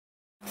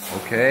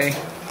Okay,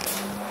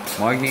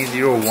 Magni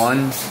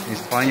 01 is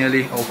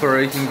finally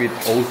operating with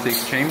all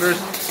 6 chambers.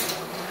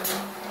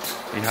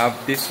 We have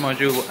this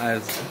module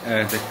as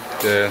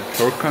the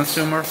torque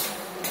consumer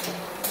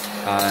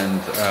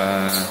and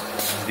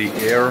the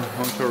air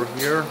motor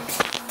here,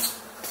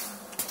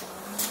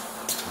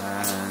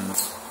 and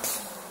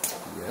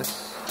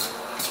yes,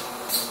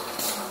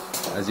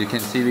 as you can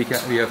see,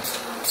 we have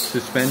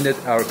suspended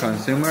our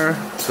consumer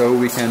so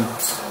we can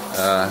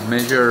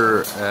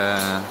measure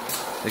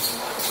the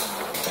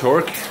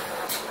torque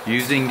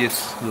using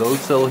this load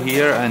cell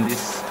here and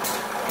this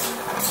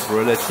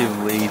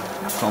relatively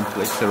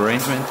complex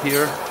arrangement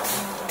here.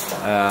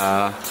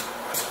 And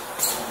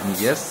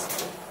yes,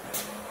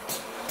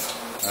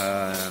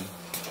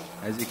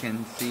 as you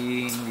can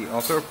see in the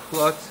upper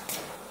plot,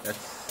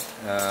 that's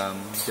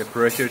the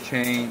pressure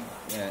change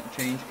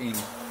in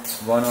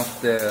one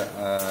of the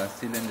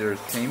cylinder's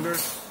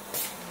chambers,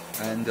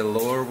 and the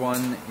lower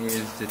one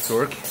is the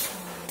torque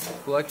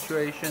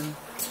fluctuation.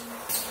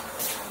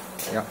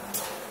 Yeah.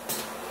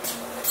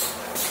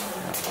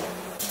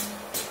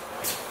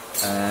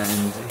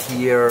 And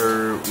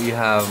here we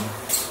have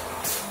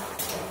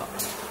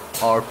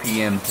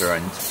RPM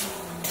current.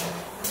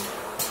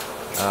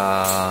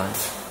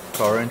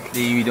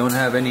 Currently we don't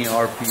have any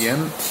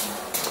RPM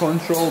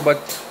control, but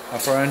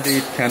apparently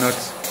it cannot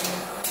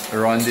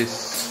run this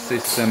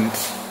system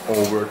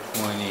over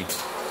 20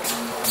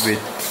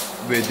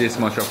 with this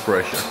much of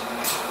pressure.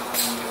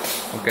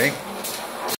 Okay.